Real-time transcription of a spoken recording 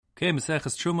Okay,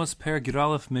 Maseches Terumos, Perek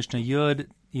Yud Mishnah Yud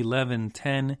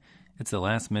 11:10. It's the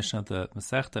last Mishnah of the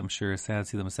Masechta. I'm sure it's sad to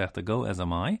see the Masechta go, as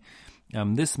am I.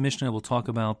 This Mishnah will talk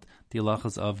about the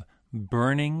halachas of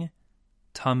burning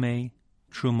tamei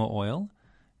truma oil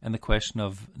and the question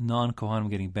of non-kohanim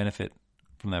getting benefit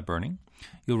from that burning.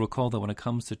 You'll recall that when it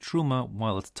comes to truma,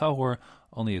 while it's tahor,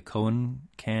 only a kohen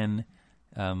can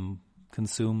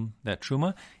consume that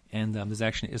truma, and there's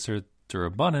actually Isser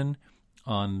Durabanan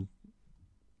on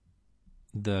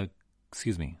there's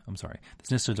Nisr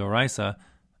Doraisa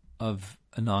of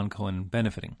a non-Kohen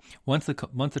benefiting. Once the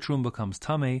truma becomes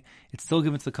tamei, it's still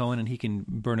given to the Kohen and he can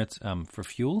burn it for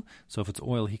fuel. So if it's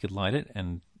oil, he could light it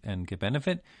and get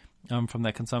benefit from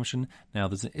that consumption. Now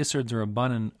there's an Isser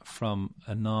Durabanan from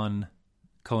a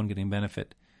non-Kohen getting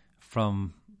benefit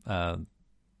from the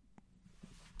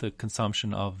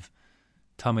consumption of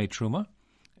tamei truma,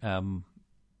 and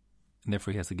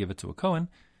therefore he has to give it to a Kohen.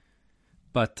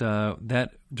 But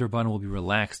that Durban will be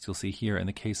relaxed, you'll see here, in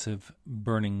the case of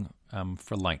burning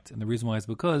for light. And the reason why is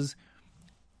because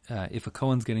if a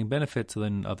Kohen's getting benefit, so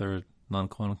then other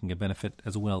non-Kohen can get benefit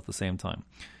as well at the same time.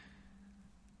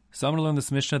 So I'm going to learn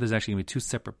this Mishnah. There's actually going to be two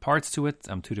separate parts to it,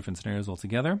 two different scenarios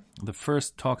altogether. The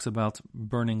first talks about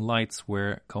burning lights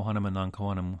where Kohanim and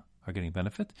non-Kohanim are getting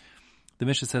benefit. The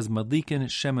Mishnah says, Madlikin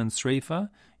Shemen Sreifa.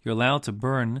 You're allowed to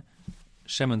burn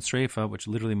Shemen Sreifa, which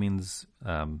literally means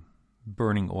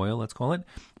burning oil, let's call it,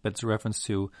 but it's a reference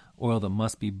to oil that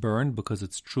must be burned because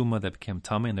it's truma that became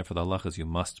tamei, and therefore the halach is you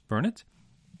must burn it.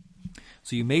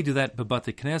 So you may do that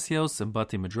bebate knesios and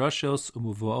bate midrashos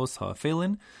umuvuos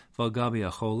ha'afelin v'algabi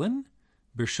acholin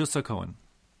b'rshus hakohen.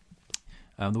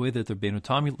 The way that the Beinu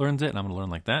Tam learns it, and I'm going to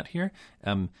learn like that here.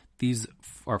 These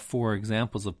are four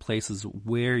examples of places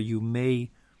where you may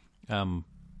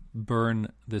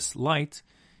burn this light,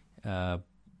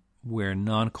 where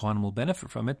non-Kohanim will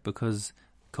benefit from it because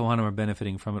Kohanim are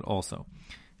benefiting from it also.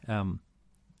 And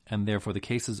therefore the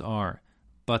cases are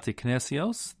Bate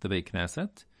Knesios, the Beit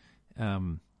Knesset,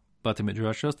 Bate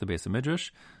Midrashos, the Beis Midrash,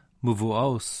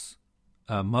 Muvuos,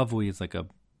 Mavui is like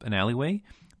an alleyway,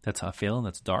 that's Hafel,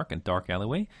 that's dark, and dark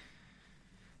alleyway.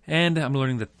 And I'm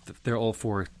learning that they're all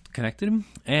four connected.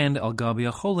 And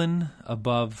Al-Gabi Acholin,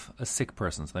 above a sick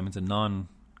person, so that means a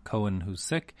non-Kohen who's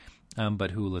sick,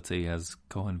 but who, let's say, has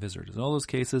Kohen visitors. In all those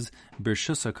cases,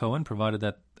 Birshus Kohen, provided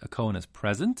that a Kohen is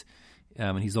present,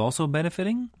 and he's also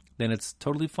benefiting, then it's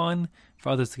totally fine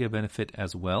for others to get benefit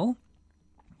as well.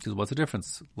 Because what's the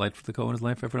difference? Light for the Kohen is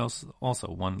light for everyone else also.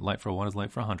 One light for one is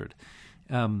light for 100.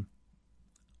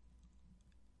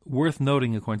 Worth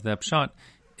noting, according to that pshat,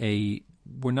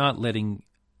 we're not letting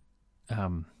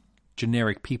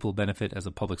generic people benefit as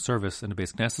a public service in the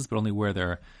Beis Knesset, but only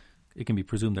where it can be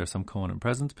presumed there's some Kohen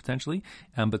present, potentially.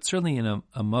 But certainly in a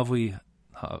Mavui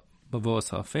Bavos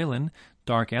HaFelin,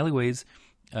 dark alleyways,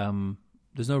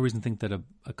 there's no reason to think that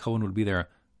a Kohen would be there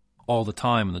all the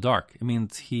time in the dark. It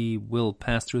means he will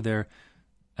pass through there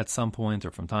at some point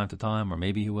or from time to time, or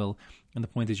maybe he will. And the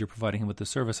point is you're providing him with the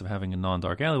service of having a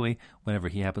non-dark alleyway whenever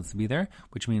he happens to be there,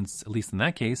 which means, at least in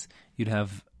that case, you'd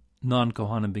have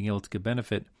non-Kohanim being able to get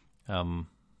benefit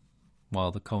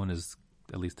while the Kohen is,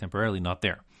 at least temporarily, not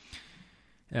there.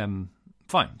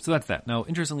 Fine, so that's that. Now,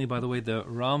 interestingly, by the way, the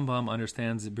Rambam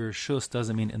understands Birshus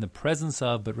doesn't mean in the presence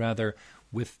of, but rather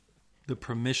with the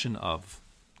permission of.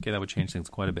 Okay, that would change things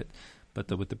quite a bit.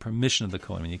 But with the permission of the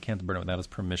Kohen, I mean, you can't burn it without his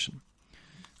permission.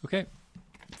 Okay,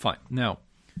 fine. Now,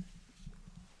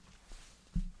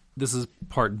 this is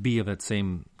part B of that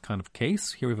same kind of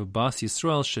case. Here we have a Bas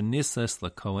Yisrael Shenises La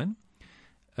Kohen,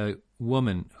 a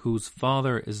woman whose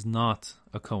father is not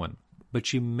a Kohen, but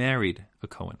she married a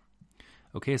Kohen.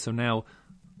 Okay, so now,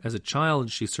 as a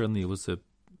child, she certainly was a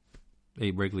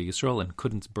regular Yisrael and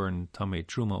couldn't burn tamei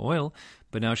truma oil,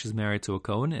 but now she's married to a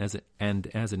Kohen, and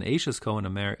as an Eishes Kohen,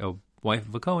 a wife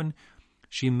of a Kohen,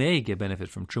 she may get benefit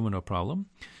from truma, no problem.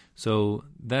 So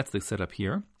that's the setup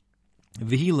here.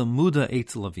 Vihi lamuda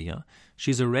eitz lavia.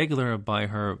 She's a regular by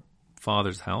her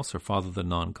father's house, her father the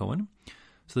non-Kohen.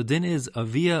 So the din is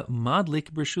avia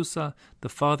madlik b'rshusa. The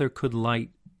father could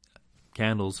light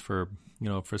candles for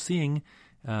seeing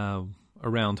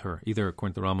around her, either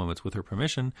according to the Rambam, it's with her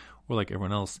permission, or like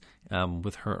everyone else,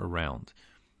 with her around.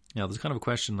 Now, there's kind of a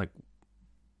question like,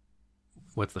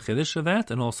 what's the chiddush of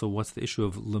that, and also what's the issue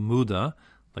of lemuda,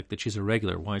 like that she's a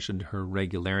regular? Why should her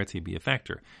regularity be a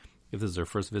factor? If this is her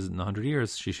first visit in 100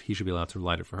 years, he should be allowed to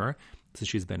light it for her, since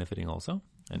she's benefiting also,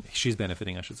 and she's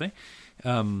benefiting, I should say.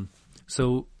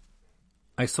 So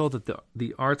I saw that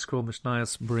the Art Scroll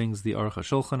Mishnayos brings the Aruch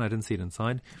HaShulchan, I didn't see it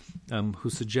inside, who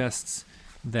suggests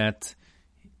that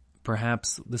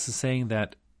perhaps this is saying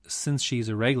that since she's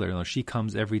a regular, she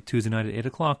comes every Tuesday night at 8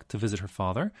 o'clock to visit her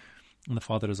father, and the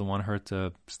father doesn't want her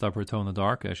to stub her toe in the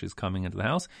dark as she's coming into the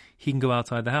house, he can go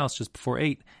outside the house just before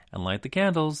 8 and light the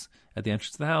candles at the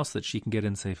entrance to the house so that she can get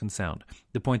in safe and sound.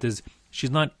 The point is,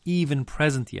 she's not even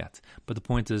present yet, but the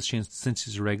point is, since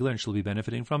she's a regular and she'll be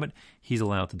benefiting from it, he's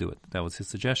allowed to do it. That was his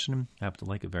suggestion. I happen to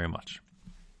like it very much.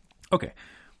 Okay,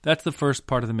 that's the first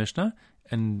part of the Mishnah,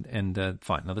 and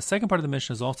fine. Now, the second part of the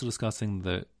Mishnah is also discussing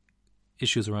the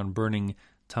issues around burning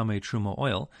Tamei Truma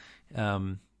oil,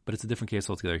 but it's a different case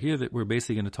altogether. Here, that we're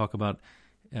basically going to talk about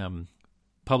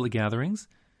public gatherings,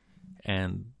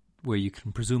 and where you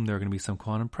can presume there are going to be some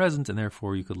Kohanim present, and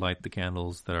therefore you could light the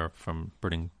candles that are from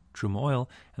burning Truma oil,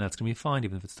 and that's going to be fine,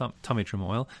 even if it's Tamei Truma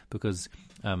oil, because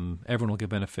everyone will get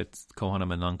benefits,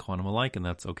 Kohanim and non-Kohanim alike, and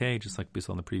that's okay, just like we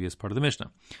saw in the previous part of the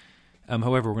Mishnah.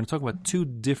 However, we're going to talk about two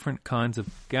different kinds of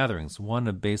gatherings. One,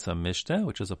 a Beis HaMishta,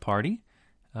 which is a party,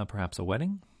 perhaps a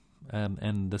wedding,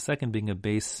 and the second being a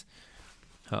Beis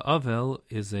HaAvel,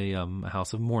 is a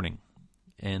house of mourning.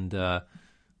 And of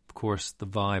course, the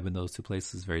vibe in those two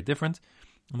places is very different.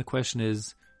 And the question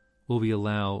is, will we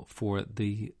allow for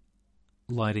the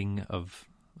lighting of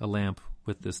a lamp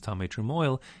with this Tamei Truma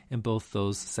oil in both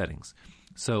those settings?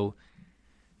 So,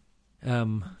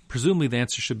 presumably the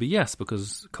answer should be yes,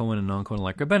 because Kohen and non-Kohen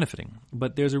alike are benefiting.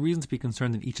 But there's a reason to be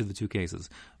concerned in each of the two cases.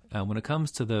 When it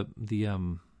comes to the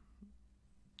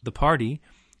party,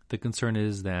 the concern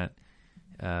is that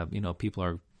people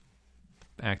are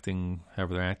acting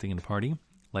however they're acting in the party,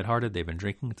 lighthearted. They've been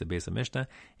drinking. It's a Beis HaMishna,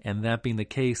 and that being the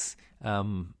case,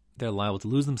 they're liable to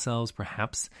lose themselves,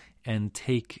 perhaps, and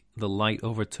take the light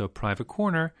over to a private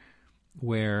corner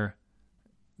where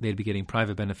they'd be getting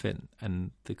private benefit, and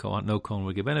no Kohen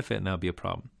would get benefit, and that would be a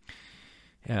problem.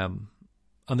 On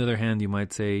the other hand, you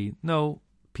might say, no,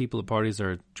 people at parties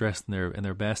are dressed in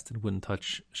their best and wouldn't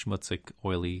touch schmutzig,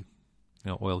 oily,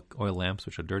 oil lamps,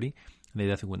 which are dirty, and they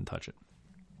definitely wouldn't touch it.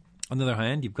 On the other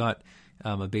hand, you've got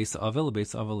a Beis HaAvel. A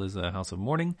Beis HaAvel is a house of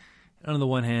mourning. And on the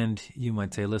one hand, you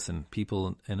might say, listen,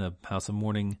 people in a house of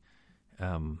mourning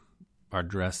are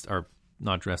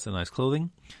not dressed in nice clothing,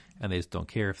 and they just don't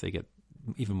care if they get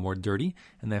even more dirty.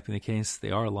 And that being the case, they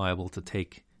are liable to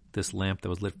take this lamp that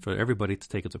was lit for everybody to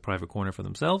take it to a private corner for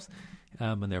themselves,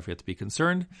 and therefore you have to be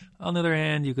concerned. On the other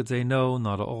hand, you could say, no,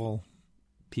 not all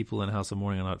people in a house of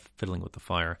mourning are not fiddling with the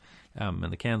fire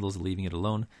and the candles, leaving it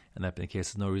alone, and that being the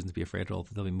case, there's no reason to be afraid at all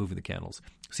that they'll be moving the candles.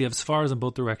 So you have sfars in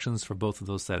both directions for both of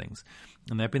those settings.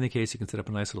 And that being the case, you can set up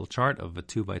a nice little chart of a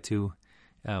 2x2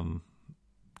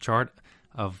 chart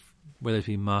of whether it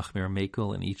be machmir or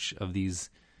mekel in each of these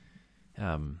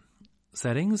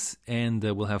settings, and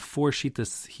we'll have 4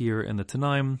 shittas here in the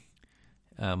Tanaim,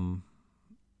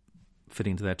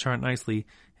 fitting to that chart nicely,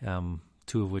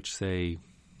 2 of which say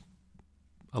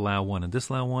allow one and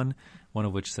disallow one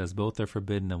of which says both are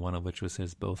forbidden, and one of which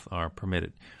says both are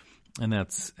permitted. And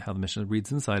that's how the Mishnah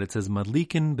reads inside. It says,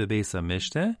 Madlikin bebeis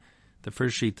HaMishta. The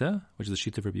first shita, which is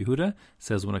the shita of Rabbi Yehuda,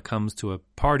 says when it comes to a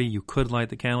party, you could light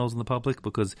the candles in the public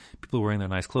because people are wearing their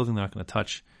nice clothing, they're not going to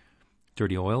touch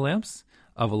dirty oil lamps.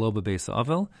 Avalo bebeis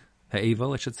ha'avel,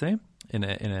 I should say, in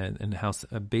a house,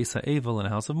 a beis ha'avel, in a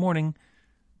house of mourning,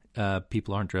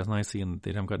 people aren't dressed nicely and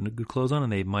they haven't got good clothes on,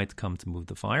 and they might come to move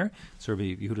the fire. So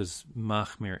Rabbi Yehuda's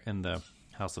machmir in the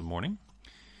house of mourning.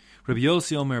 Rabbi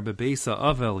Yossi Omer bebeis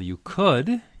ha'avel, you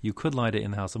could light it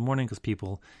in the house of mourning because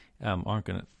people aren't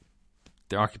going to.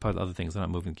 They're occupied with other things. They're not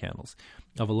moving candles.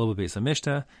 Avalo bebeis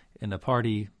HaMishta, in a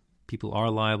party, people are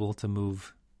liable to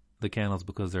move the candles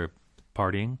because they're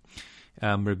partying.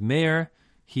 Reb Meir,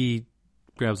 he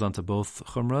grabs onto both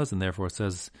chumras and therefore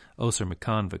says oser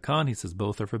mekan v'kan. He says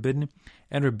both are forbidden.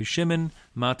 And Rabbi Shimon,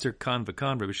 matir kan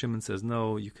v'kan. Rabbi Shimon says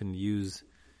no, you can use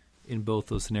in both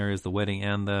those scenarios, the wedding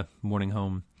and the mourning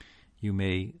home, you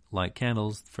may light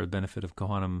candles for the benefit of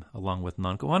Kohanim along with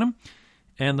non-Kohanim.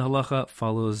 And the halacha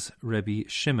follows Rabbi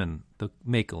Shimon, the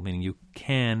mekel, meaning you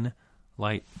can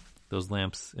light those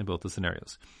lamps in both the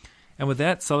scenarios. And with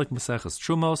that, Salik Maseches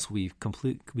Terumos, we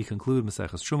conclude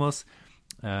Maseches Terumos,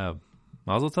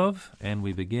 Mazel Tov, and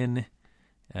we begin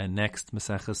next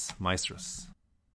Maseches Maasros.